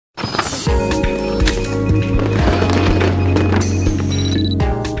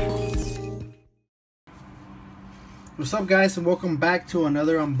What's up, guys, and welcome back to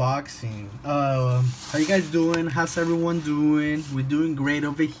another unboxing. How you guys doing? How's everyone doing? We're doing great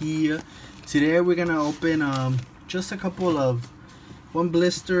over here. Today we're gonna open just a couple of one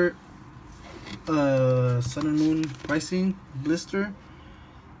blister, Sun and Moon Rising blister,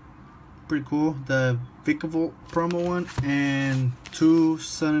 pretty cool, the Vikavolt promo one, and two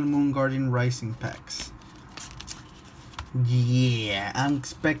Sun and Moon Guardian Rising packs. Yeah, I'm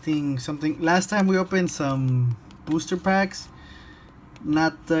expecting something. Last time we opened some booster packs,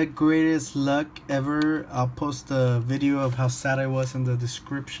 not the greatest luck ever. I'll post a video of how sad I was in the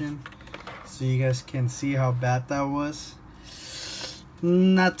description so you guys can see how bad that was.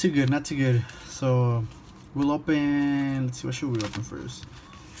 Not too good, not too good. So we'll open, let's see, what should we open first?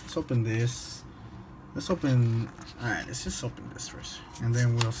 Let's open this. Let's open, alright, let's just open this first and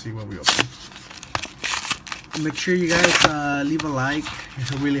then we'll see what we open. Make sure you guys leave a like,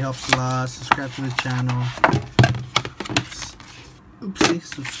 it really helps a lot. Subscribe to the channel. Oopsie,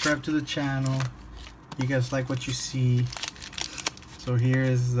 subscribe to the channel. You guys like what you see. So here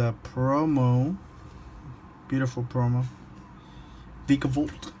is the promo, beautiful promo,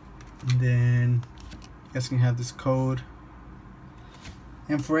 Vikavolt. And then you guys can have this code.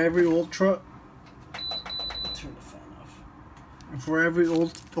 And for every ultra, turn the fan off. And for every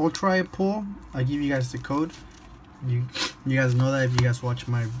ultra I pull, I give you guys the code. You guys know that if you guys watch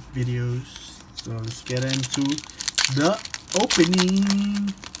my videos. So let's get into the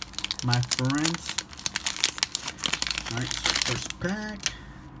opening, my friends. Alright, first pack,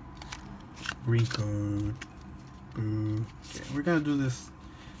 green code. Boo. Okay, we're gonna do this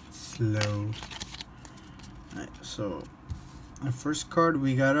slow. Alright, so our first card,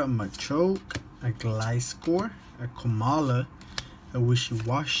 we got a Machoke, a Gliscor, a Komala, a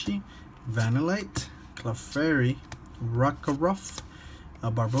Wishy-Washy, Vanillite, Clefairy, Rockruff, a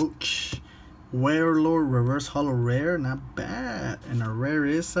Barboach, Warlord Reverse Holo Rare, not bad. And a rare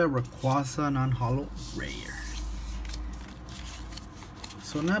is a Rayquaza non-holo rare.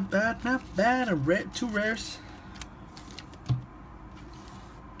 So not bad, not bad. A rare, two rares.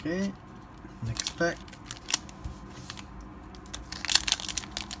 Okay, next pack.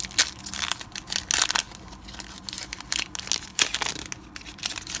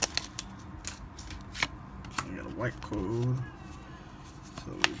 We got a white code.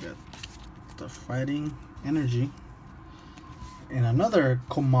 So we got the Fighting Energy and another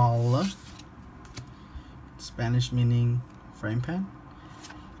Komala, Spanish meaning frame pan.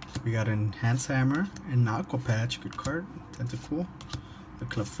 We got an Enhance Hammer, an Aqua Patch, good card, Tentacool, a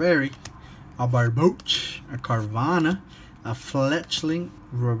Clefairy, a Barboach, a Carvana, a Fletchling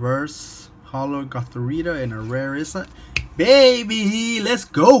Reverse Holo Gothorita, and a rare is a baby. Let's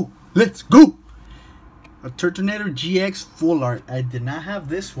go, let's go. A Turtonator GX full art. I did not have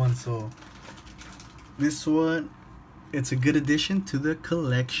this one, so this one, it's a good addition to the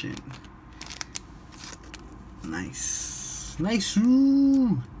collection. Nice, nice,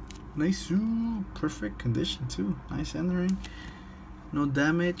 nice, perfect condition too. Nice entering, no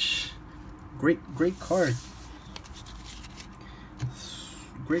damage. Great card.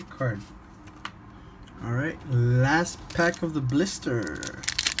 Great card. All right, last pack of the blister.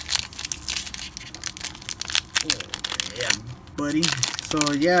 Yeah, buddy.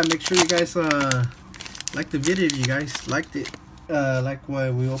 So yeah, make sure you guys like the video if you guys liked it, like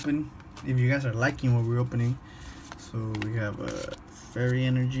what we opened, if you guys are liking what we're opening. So we have a Fairy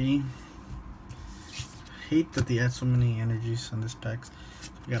Energy. Hate that they add so many energies on this pack.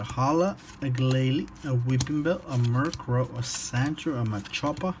 We got a Hala, a Glalie, a Whipping Bell, a Murkrow, a Sandshrew, a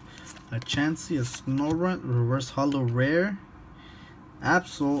Machoppa, a Chansey, a Snorunt, Reverse Holo Rare,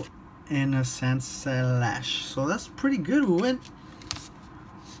 Absol, and a Sandslash. So that's pretty good. We went,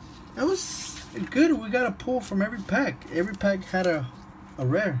 that was good. We got a pull from every pack. Every pack had a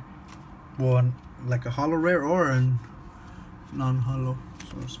rare, one like a holo rare or a non-holo.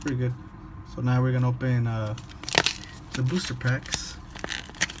 So it's pretty good. So now we're gonna open the booster packs.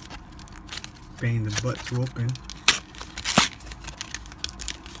 Pain in the butt to open.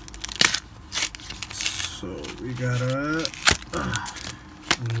 So we got a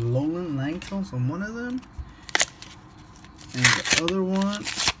Lowland Ninetales on one of them, and the other one.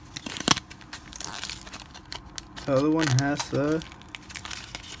 The other one has a,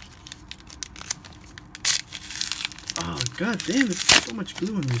 oh god damn, there's so much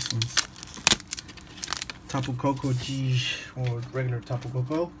glue in these ones. Tapu Koko G, or regular Tapu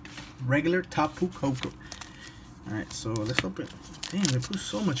Koko. Regular Tapu Koko. Alright, so let's open. Damn, they put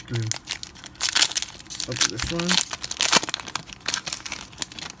so much glue. Let's open this one.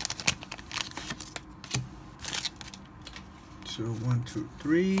 So 1, 2,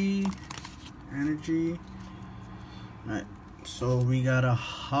 3. Energy. Alright, so we got a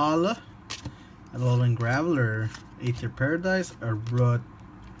Hala, a Alolan Graveler, Aether Paradise, a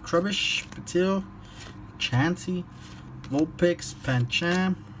Trubbish, Patil, Chansey, Vulpix,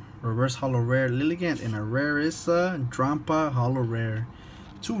 Pancham, Reverse Holo Rare Lilligant, and a rare is Drampa Holo Rare.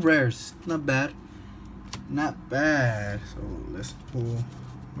 2 rares, not bad. Not bad. So let's pull.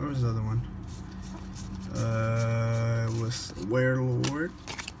 Where was the other one? It was Werelord.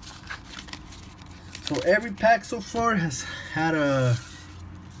 So every pack so far has had a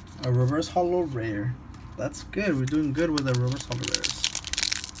reverse holo rare. That's good. We're doing good with the reverse holo rares.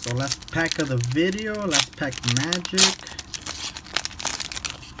 So last pack of the video, last pack magic.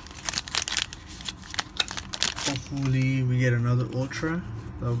 Hopefully we get another ultra.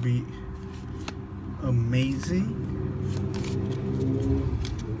 That'll be amazing.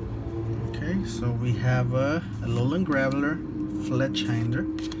 Okay, so we have a Alolan Graveler,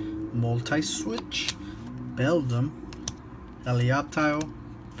 Fletchinder, Multi-Switch, Beldum, Helioptile,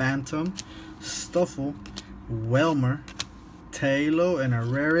 Phantom, Stuffle, Welmer, Tailo, and a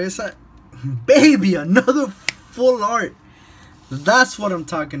rare is a baby, another full art. That's what I'm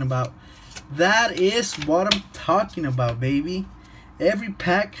talking about. That is what I'm talking about, baby. Every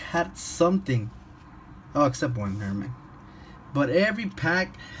pack had something. Oh, except one, never mind. But every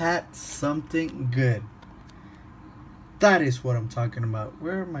pack had something good. That is what I'm talking about.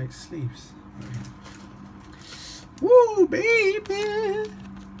 Where are my sleeves? Woo, baby!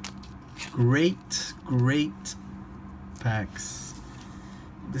 Great, great packs.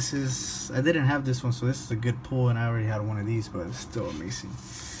 This is, I didn't have this one, so this is a good pull, and I already had one of these, but it's still amazing.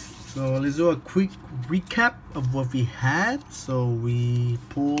 So let's do a quick recap of what we had. So we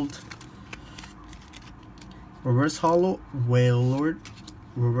pulled Reverse Holo Wailord,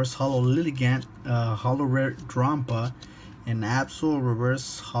 Reverse Holo Lilligant, Holo Rare Drampa, an Absol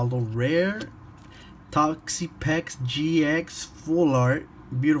Reverse Holo Rare, Toxapex GX Full Art,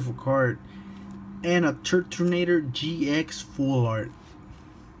 beautiful card, and a Turtonator GX Full Art.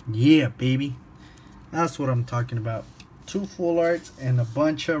 Yeah, baby. That's what I'm talking about. 2 full arts and a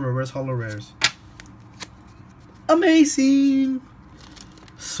bunch of reverse holo rares. Amazing.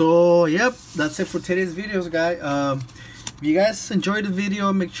 So yep, that's it for today's videos, guys. If you guys enjoyed the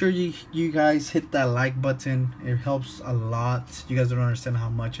video, make sure you guys hit that like button. It helps a lot. You guys don't understand how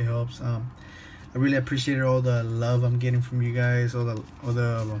much it helps. I really appreciate all the love I'm getting from you guys, all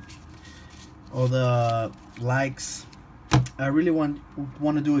the likes. I really want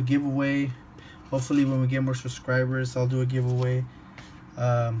to do a giveaway. Hopefully when we get more subscribers, I'll do a giveaway.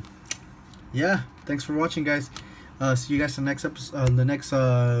 Yeah, thanks for watching, guys. See you guys in the next episode, the next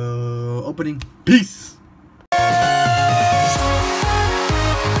opening. Peace.